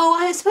 Oh,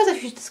 I suppose I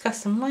should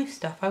discuss some life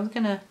stuff. I was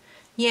gonna,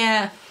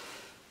 yeah,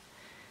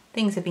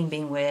 things have been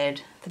being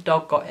weird. The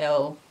dog got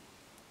ill,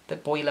 the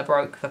boiler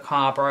broke, the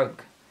car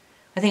broke.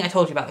 I think I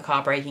told you about the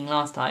car breaking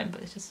last time,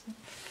 but it's just,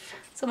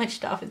 so much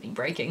stuff has been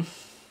breaking.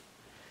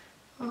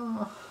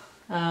 Oh,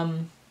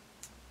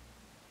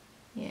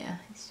 yeah,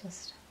 it's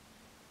just,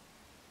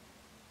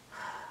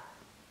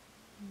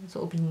 I've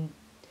sort of been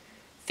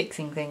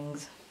fixing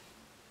things.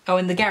 Oh,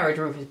 and the garage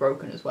roof is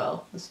broken as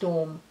well.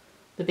 The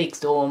big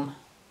storm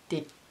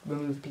did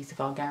remove a piece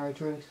of our garage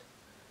roof.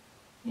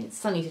 It's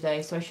sunny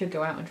today, so I should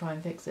go out and try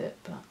and fix it,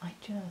 but I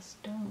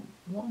just don't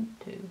want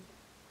to.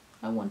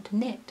 I want to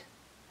knit.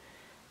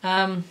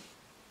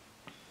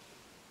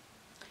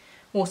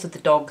 Also the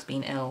dog's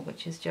been ill,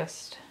 which is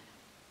just,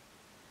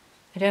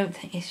 I don't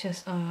think, it's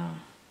just,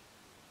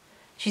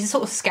 she's a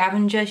sort of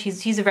scavenger.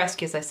 She's a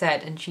rescue, as I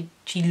said, and she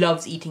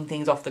loves eating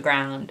things off the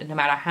ground, and no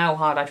matter how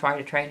hard I try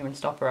to train her and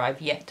stop her,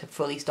 I've yet to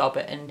fully stop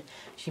it, and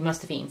she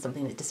must have eaten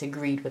something that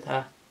disagreed with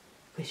her,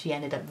 because she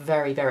ended up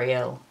very, very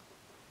ill.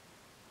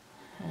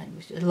 And it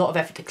was a lot of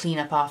effort to clean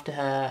up after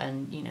her,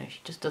 and you know, she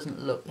just doesn't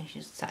look, and she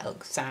just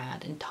looks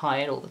sad and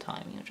tired all the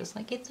time. You're just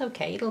like, it's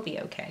okay, it'll be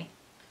okay.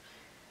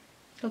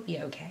 It'll be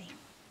okay.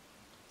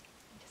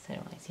 I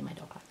don't want to see my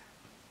dog like that.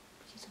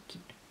 She's so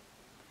cute.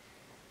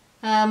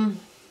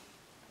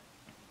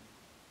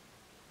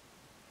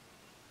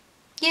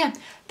 Yeah,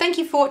 thank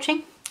you for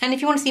watching. And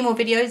if you want to see more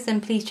videos, then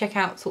please check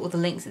out sort of the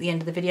links at the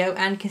end of the video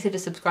and consider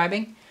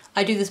subscribing.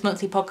 I do this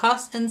monthly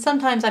podcast, and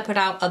sometimes I put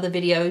out other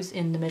videos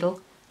in the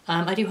middle.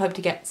 I do hope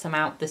to get some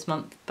out this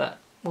month, but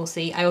we'll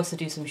see. I also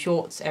do some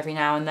shorts every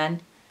now and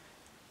then,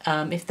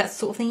 if that's the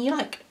sort of thing you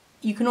like.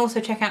 You can also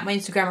check out my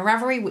Instagram and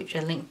Ravelry, which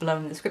are linked below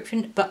in the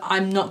description, but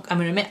I'm going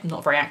to admit, I'm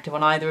not very active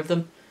on either of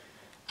them.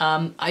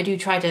 I do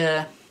try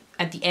to,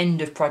 at the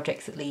end of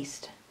projects at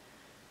least,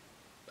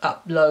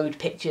 upload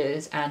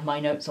pictures and my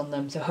notes on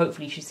them, so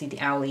hopefully you should see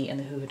the Owlie and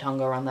the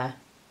Huhuatanga on there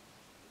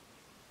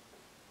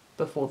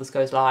before this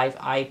goes live.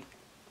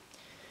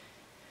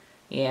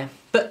 Yeah.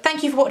 But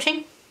thank you for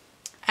watching,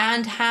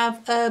 and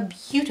have a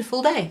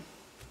beautiful day.